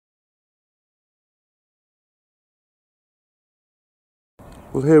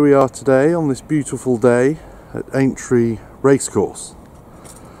Well, here we are today on this beautiful day at Aintree racecourse.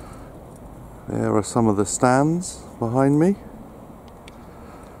 There are some of the stands behind me.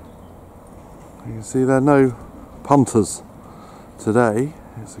 You can see there are no punters today.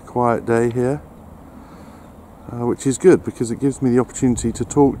 It's a quiet day here, which is good because it gives me the opportunity to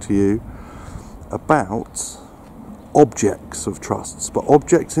talk to you about objects of trusts, but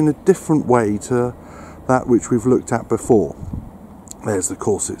objects in a different way to that which we've looked at before. There's the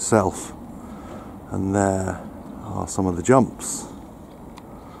course itself, and there are some of the jumps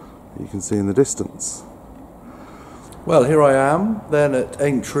you can see in the distance. Well, here I am then at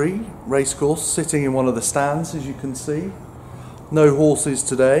Aintree racecourse, sitting in one of the stands, as you can see. No horses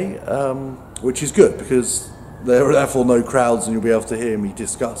today, which is good because there are therefore no crowds and you'll be able to hear me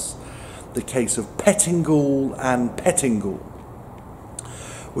discuss the case of Pettingall and Pettingall,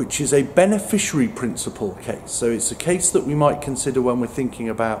 which is a beneficiary principle case. So it's a case that we might consider when we're thinking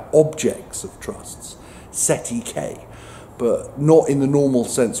about objects of trusts, SETI, but not in the normal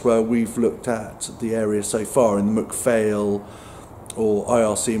sense where we've looked at the area so far in the McPhail or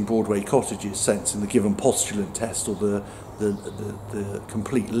IRC and Broadway Cottages sense in the given postulant test or the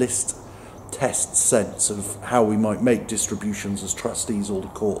complete list test sense of how we might make distributions as trustees or the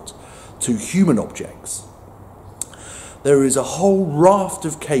court to human objects. There is a whole raft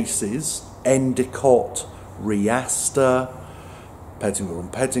of cases, Endicott, Reaster, Pettingall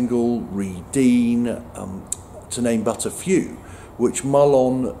and Pettingall, Redean, to name but a few, which mull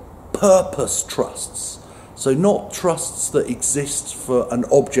on purpose trusts. So not trusts that exist for an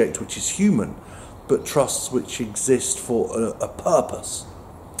object which is human, but trusts which exist for a purpose.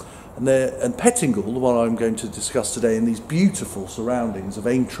 And Pettingall, the one I'm going to discuss today in these beautiful surroundings of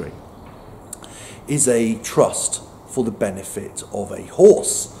Aintree, is a trust for the benefit of a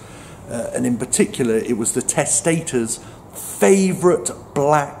horse. And in particular, it was the testator's favourite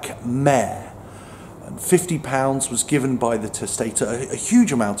black mare. And £50 was given by the testator, a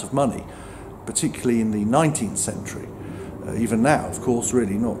huge amount of money, particularly in the 19th century. Even now, of course,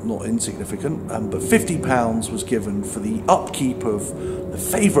 really not insignificant. But £50 was given for the upkeep of the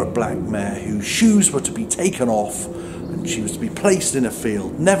favourite black mare whose shoes were to be taken off and she was to be placed in a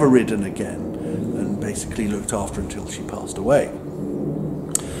field, never ridden again, basically looked after until she passed away.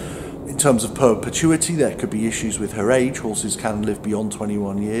 In terms of perpetuity, there could be issues with her age. Horses can live beyond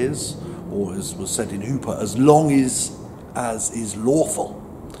 21 years, or as was said in Hooper, as long as is lawful.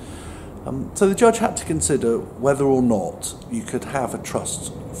 So the judge had to consider whether or not you could have a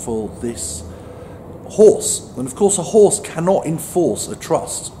trust for this horse. And of course a horse cannot enforce a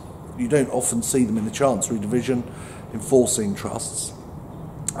trust. You don't often see them in the Chancery Division enforcing trusts.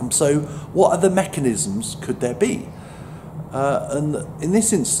 So what other mechanisms could there be? And in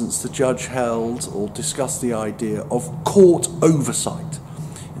this instance, the judge held or discussed the idea of court oversight.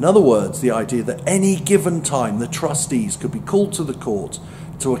 In other words, the idea that any given time the trustees could be called to the court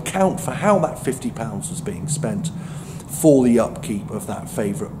to account for how that £50 was being spent for the upkeep of that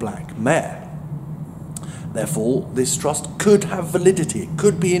favourite black mare. Therefore, this trust could have validity, it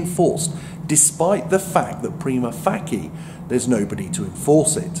could be enforced, despite the fact that prima facie there's nobody to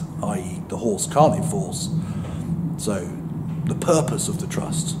enforce it, i.e. the horse can't enforce. So the purpose of the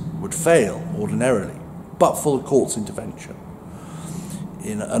trust would fail ordinarily, but for the court's intervention.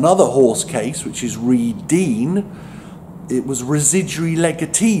 In another horse case, which is Redean, it was residuary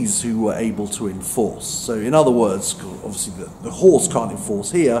legatees who were able to enforce. So in other words, obviously the horse can't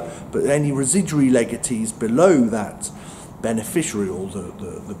enforce here, but any residuary legatees below that beneficiary, or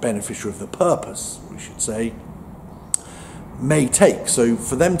the beneficiary of the purpose, we should say, may take. So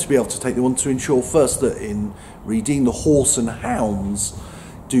for them to be able to take, they want to ensure first that in Redean the horse and hounds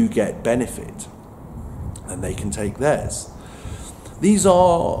do get benefit, and they can take theirs. These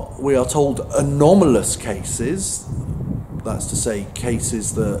are, we are told, anomalous cases. That's to say,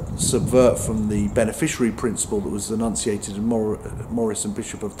 cases that subvert from the beneficiary principle that was enunciated in Morris and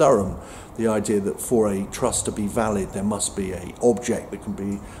Bishop of Durham, the idea that for a trust to be valid there must be an object that can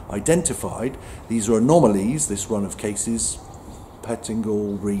be identified. These are anomalies, this run of cases,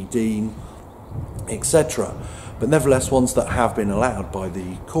 Pettingall, Redean, etc. But nevertheless ones that have been allowed by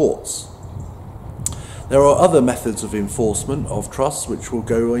the courts. There are other methods of enforcement of trusts which we'll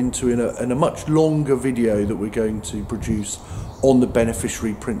go into in a much longer video that we're going to produce on the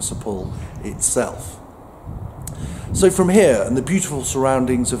beneficiary principle itself. So from here, and the beautiful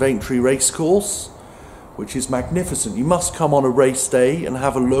surroundings of Aintree Racecourse, which is magnificent, you must come on a race day and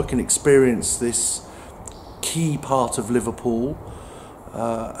have a look and experience this key part of Liverpool,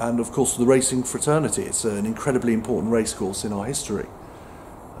 and of course the racing fraternity. It's an incredibly important racecourse in our history.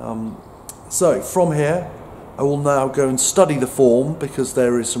 So from here, I will now go and study the form because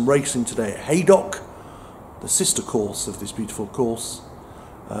there is some racing today at Haydock, the sister course of this beautiful course.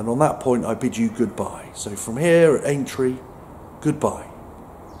 And on that point, I bid you goodbye. So from here at Aintree, goodbye.